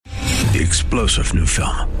the explosive new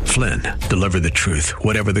film, Flynn, Deliver the Truth,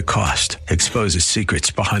 Whatever the Cost, exposes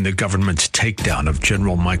secrets behind the government's takedown of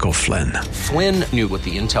General Michael Flynn. Flynn knew what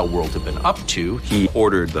the intel world had been up to. He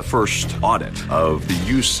ordered the first audit of the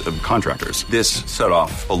use of contractors. This set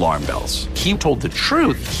off alarm bells. He told the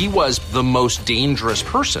truth. He was the most dangerous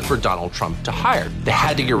person for Donald Trump to hire. They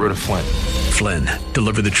had to get rid of Flynn. Flynn,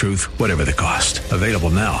 Deliver the Truth, Whatever the Cost. Available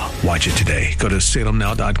now. Watch it today. Go to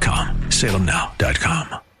salemnow.com.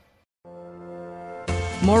 salemnow.com.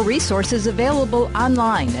 More resources available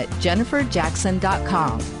online at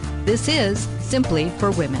jenniferjackson.com. This is Simply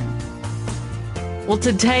for Women. Well,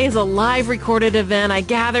 today is a live recorded event. I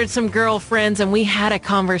gathered some girlfriends and we had a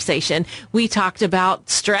conversation. We talked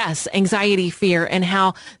about stress, anxiety, fear, and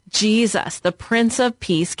how Jesus, the Prince of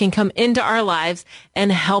Peace, can come into our lives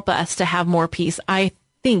and help us to have more peace. I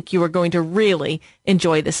think you are going to really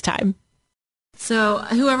enjoy this time. So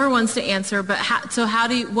whoever wants to answer, but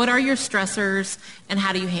what are your stressors and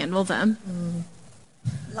how do you handle them?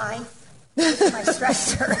 Life is my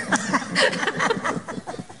stressor.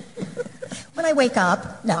 When I wake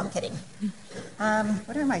up, no, I'm kidding.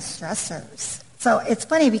 What are my stressors? So it's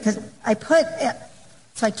funny because I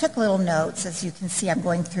took little notes. As you can see, I'm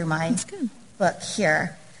going through my book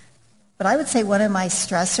here. But I would say one of my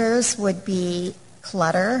stressors would be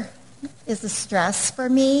clutter is a stress for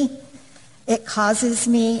me. It causes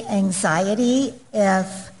me anxiety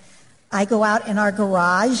if I go out in our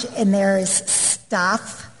garage and there is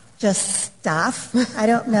stuff, just stuff. I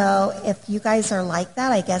don't know if you guys are like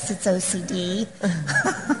that. I guess it's OCD.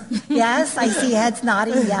 Yes, I see heads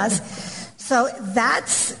nodding, yes. So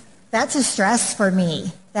that's a stress for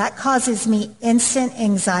me. That causes me instant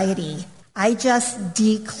anxiety. I just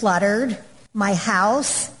decluttered my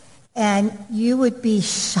house, and you would be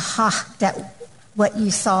shocked at what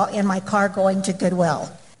you saw in my car going to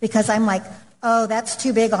Goodwill, because I'm like, oh, that's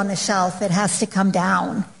too big on the shelf. It has to come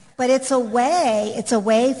down. But it's a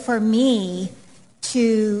way for me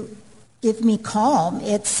to give me calm.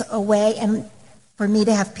 It's a way and for me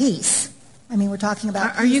to have peace. I mean, we're talking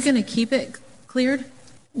about Are you going to keep it cleared?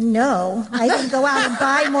 No, I can go out and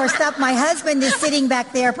buy more stuff. My husband is sitting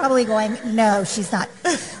back there probably going, no, she's not.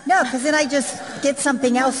 No, because then I just get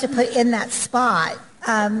something else to put in that spot.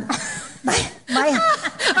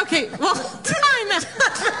 Okay, well, time.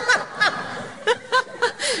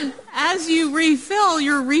 As you refill,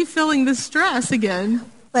 you're refilling the stress again.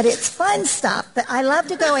 But it's fun stuff. But I love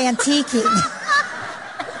to go antiquing.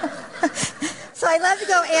 So I love to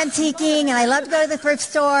go antiquing, and I love to go to the thrift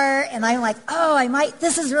store, and I'm like, oh,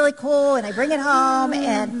 this is really cool, and I bring it home,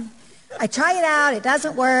 and I try it out. It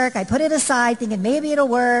doesn't work. I put it aside thinking maybe it'll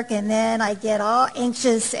work, and then I get all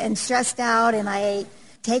anxious and stressed out, and I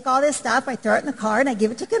take all this stuff, I throw it in the car, and I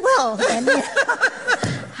give it to Goodwill, and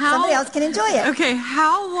somebody else can enjoy it. Okay,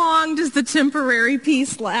 how long does the temporary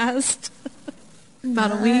peace last?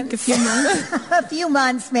 About a week, a few months? A few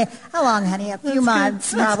months, man. How long, honey? A few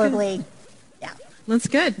months, probably. Good. Yeah. That's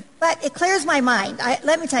good. But it clears my mind.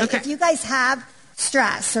 Let me tell you, if you guys have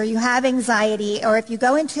stress or you have anxiety, or if you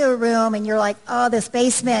go into a room and you're like, oh, this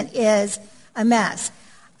basement is a mess,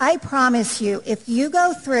 I promise you, if you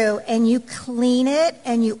go through and you clean it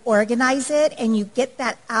and you organize it and you get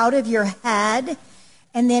that out of your head,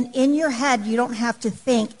 and then in your head you don't have to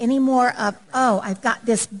think anymore of, oh, I've got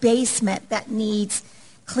this basement that needs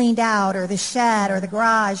cleaned out, or the shed or the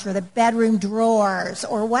garage or the bedroom drawers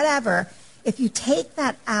or whatever. If you take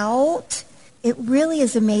that out, it really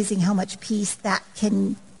is amazing how much peace that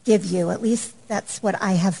can give you. At least that's what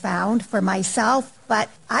I have found for myself. But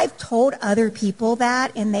I've told other people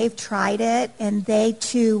that, and they've tried it, and they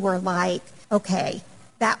too were like, okay,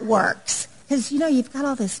 that works. Because, you've got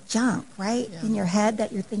all this junk, right, in your head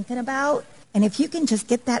that you're thinking about. And if you can just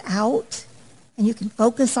get that out and you can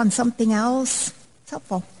focus on something else, it's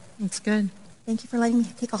helpful. It's good. Thank you for letting me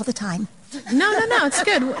take all the time. No, it's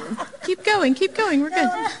good. Keep going. We're good.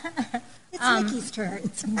 It's Nikki's turn.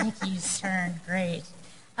 It's Nikki's turn. Great.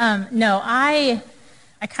 I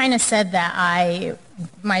kind of said that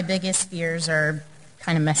my biggest fears are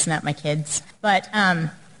kind of messing up my kids. But now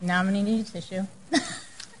I'm going to need a tissue.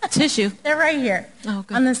 Tissue? They're right here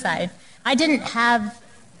on the side. I didn't have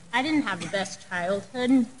the best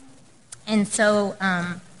childhood. And so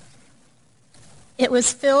it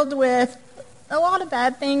was filled with a lot of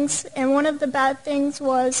bad things. And one of the bad things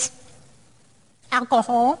was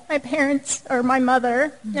alcohol. My parents, or my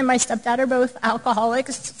mother and my stepdad, are both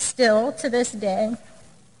alcoholics still to this day.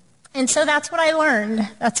 And so that's what I learned.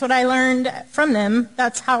 That's what I learned from them.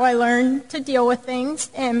 That's how I learned to deal with things.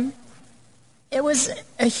 And it was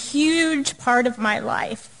a huge part of my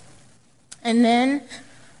life. And then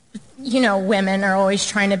women are always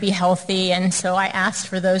trying to be healthy, and so I asked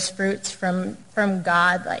for those fruits from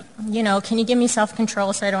God, like, can you give me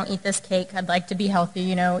self-control so I don't eat this cake? I'd like to be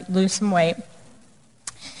healthy, lose some weight.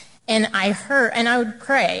 And I would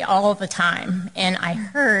pray all the time, and I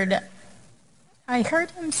heard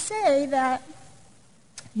him say that,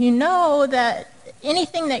 that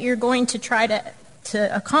anything that you're going to try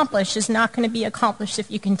to accomplish is not going to be accomplished if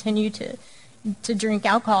you continue to drink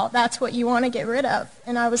alcohol. That's what you want to get rid of.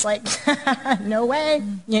 And I was like, no way,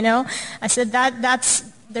 I said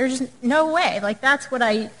there's no way. Like, that's what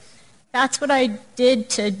I did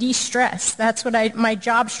to de-stress. My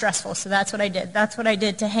job's stressful, so that's what I did. That's what I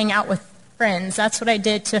did to hang out with friends. That's what I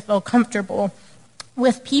did to feel comfortable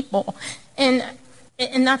with people. And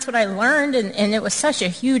that's what I learned, and it was such a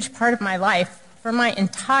huge part of my life for my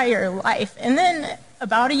entire life. And then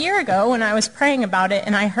about a year ago when I was praying about it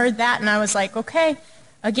and I heard that, and I was like, okay,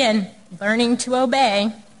 again, learning to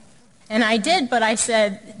obey. And I did, but I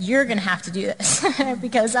said, you're going to have to do this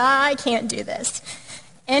because I can't do this.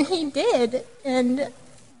 And he did.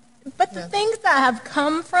 But the things that have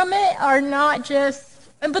come from it are not just,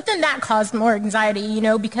 but then that caused more anxiety,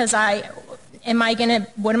 because what am I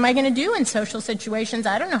going to do in social situations?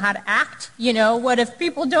 I don't know how to act. What if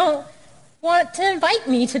people don't want to invite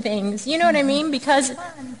me to things? You know what I mean? Because,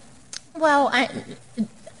 well, I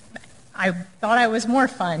thought I was more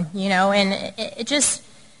fun, and it just,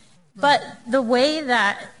 but the way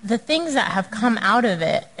that the things that have come out of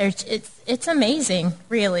it, it's amazing,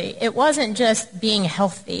 really. It wasn't just being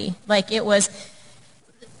healthy. Like, it was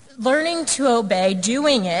learning to obey,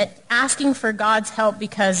 doing it, asking for God's help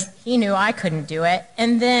because he knew I couldn't do it,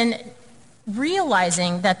 and then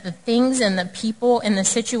realizing that the things and the people and the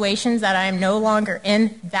situations that I'm no longer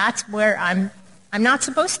in, that's where I'm not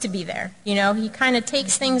supposed to be there. He kind of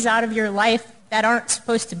takes things out of your life that aren't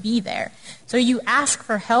supposed to be there. So you ask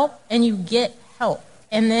for help and you get help.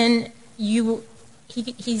 And then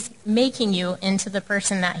he's making you into the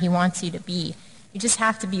person that he wants you to be. You just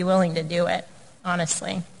have to be willing to do it,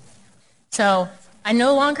 honestly. So I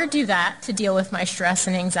no longer do that to deal with my stress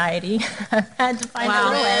and anxiety. I've had to find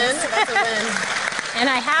a way. That's a win. And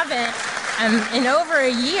I haven't in over a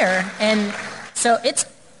year. And so it's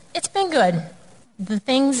been good. The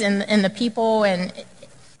things and the people. And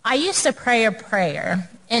I used to pray a prayer.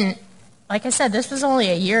 And like I said, this was only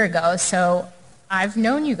a year ago. So I've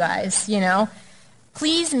known you guys,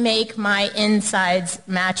 Please make my insides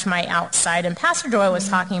match my outside. And Pastor Joy was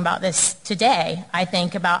talking about this today, I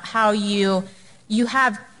think, about how you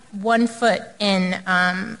have one foot in,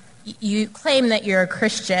 you claim that you're a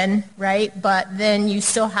Christian, right? But then you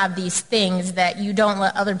still have these things that you don't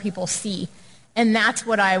let other people see. And that's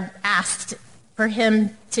what I asked for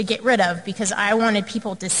him to get rid of, because I wanted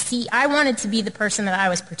people to see. I wanted to be the person that I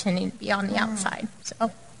was pretending to be on the outside.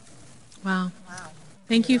 So, Wow.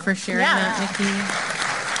 Thank you for sharing that, Nikki.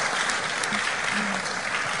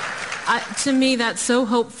 To me, that's so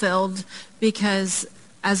hope-filled, because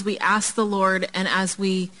as we ask the Lord and as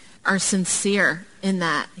we are sincere in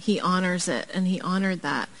that, he honors it, and he honored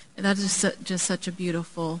that. And that is just such a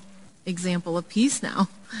beautiful example of peace now.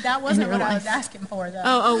 That wasn't what I was asking for,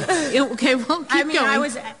 though. Okay, well, keep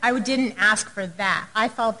going. I didn't ask for that. I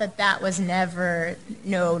felt that was never,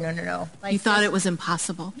 no. Like, you thought it was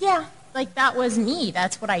impossible. Yeah, like that was me.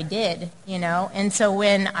 That's what I did, And so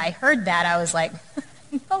when I heard that, I was like,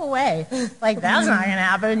 no way. Like, that's not going to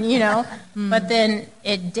happen, But then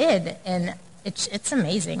it did, and it's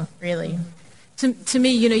amazing, really. To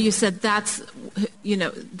me, you said that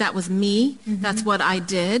was me. Mm-hmm. That's what I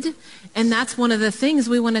did. And that's one of the things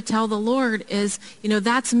we want to tell the Lord is,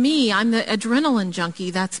 that's me. I'm the adrenaline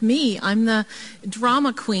junkie. That's me. I'm the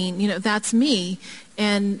drama queen. That's me.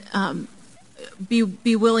 And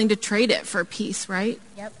be willing to trade it for peace, right?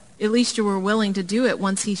 Yep. At least you were willing to do it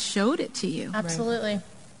once he showed it to you. Absolutely. Right.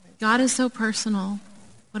 God is so personal.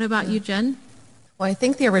 What about you, Jen? Well, I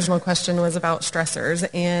think the original question was about stressors.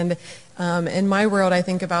 And in my world, I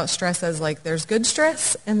think about stress as like there's good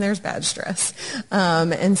stress and there's bad stress.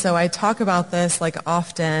 And so I talk about this like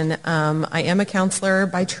often. I am a counselor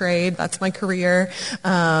by trade. That's my career.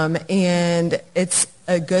 And it's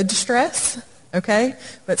a good stress. Okay?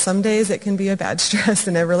 But some days it can be a bad stress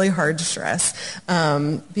and a really hard stress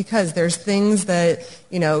because there's things that,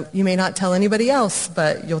 you may not tell anybody else,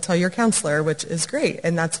 but you'll tell your counselor, which is great.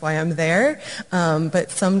 And that's why I'm there.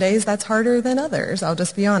 But some days that's harder than others. I'll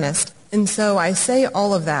just be honest. And so I say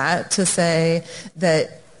all of that to say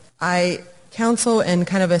that I counsel in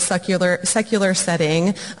kind of a secular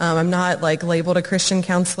setting. I'm not like labeled a Christian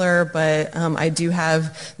counselor, but I do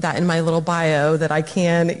have that in my little bio that I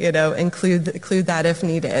can, include that if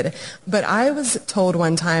needed. But I was told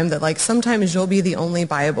one time that like sometimes you'll be the only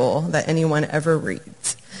Bible that anyone ever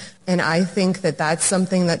reads. And I think that that's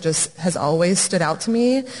something that just has always stood out to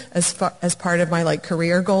me as part of my like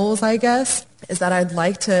career goals, I guess, is that I'd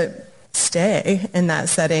like to stay in that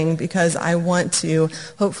setting because I want to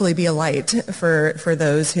hopefully be a light for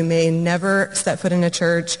those who may never step foot in a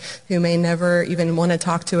church, who may never even want to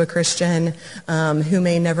talk to a Christian, who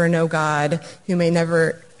may never know God, who may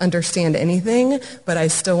never understand anything, but I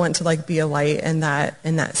still want to like be a light in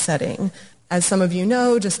that setting. As some of you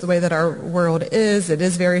know, just the way that our world is, it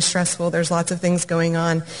is very stressful. There's lots of things going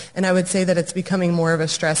on. And I would say that it's becoming more of a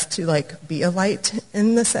stress to like be a light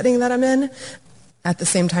in the setting that I'm in. At the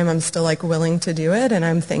same time, I'm still like willing to do it, and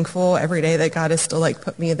I'm thankful every day that God has still like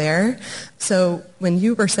put me there. So when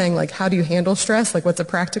you were saying like, how do you handle stress? Like, what's a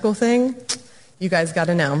practical thing? You guys got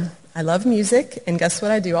to know. I love music, and guess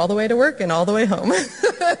what I do all the way to work and all the way home?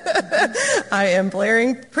 I am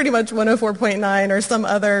blaring pretty much 104.9 or some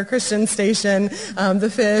other Christian station, The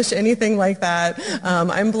Fish, anything like that.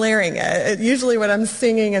 I'm blaring it. Usually when I'm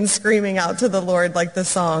singing and screaming out to the Lord, like the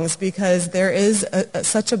songs, because there is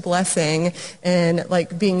such a blessing in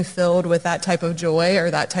like being filled with that type of joy or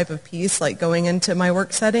that type of peace, like going into my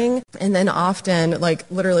work setting. And then often, like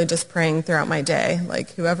literally just praying throughout my day,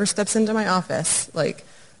 like whoever steps into my office, like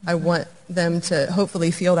I want them to hopefully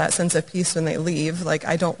feel that sense of peace when they leave. Like,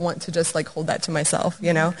 I don't want to just like hold that to myself,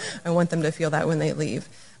 I want them to feel that when they leave.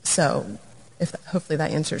 So hopefully that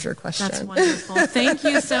answers your question. That's wonderful. Thank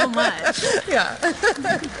you so much. Yeah.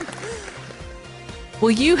 Well,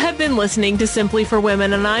 you have been listening to Simply for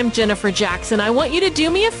Women, and I'm Jennifer Jackson. I want you to do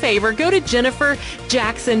me a favor. Go to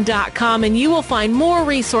jenniferjackson.com, and you will find more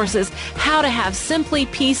resources how to have simply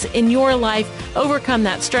peace in your life, overcome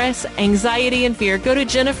that stress, anxiety, and fear. Go to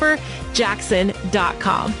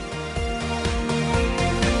jenniferjackson.com.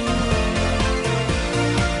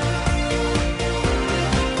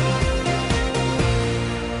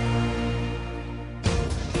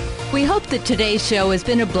 We hope that today's show has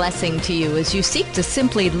been a blessing to you as you seek to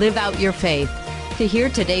simply live out your faith. To hear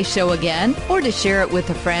today's show again or to share it with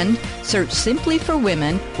a friend, search Simply for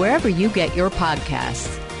Women wherever you get your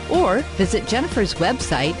podcasts. Or visit Jennifer's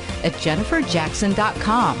website at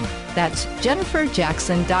jenniferjackson.com. That's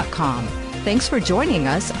jenniferjackson.com. Thanks for joining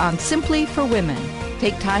us on Simply for Women.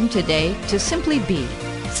 Take time today to simply be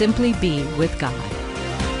with God.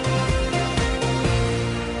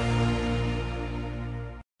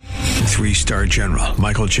 Three-star General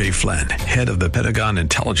Michael J. Flynn, head of the Pentagon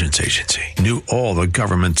Intelligence Agency, knew all the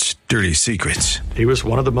government's dirty secrets. He was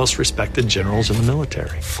one of the most respected generals in the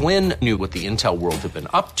military. Flynn knew what the intel world had been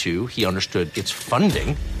up to. He understood its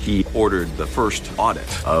funding. He ordered the first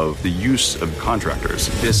audit of the use of contractors.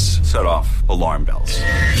 This set off alarm bells.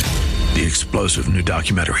 The explosive new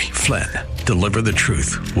documentary, Flynn, Deliver the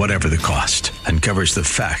Truth, Whatever the Cost, uncovers the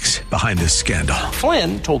facts behind this scandal.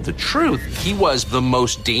 Flynn told the truth. He was the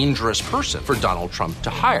most dangerous person for Donald Trump to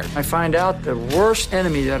hire. I find out the worst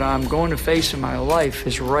enemy that I'm going to face in my life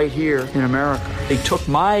is right here in America. They took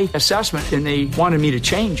my assessment and they wanted me to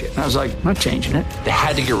change it. And I was like, I'm not changing it. They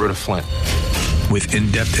had to get rid of Flynn. With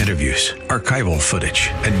in-depth interviews, archival footage,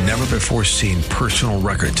 and never-before-seen personal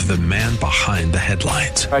records of the man behind the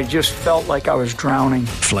headlines. I just felt like I was drowning.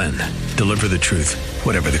 Flynn, Deliver the Truth,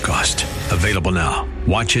 Whatever the Cost. Available now.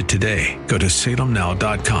 Watch it today. Go to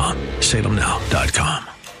salemnow.com. salemnow.com.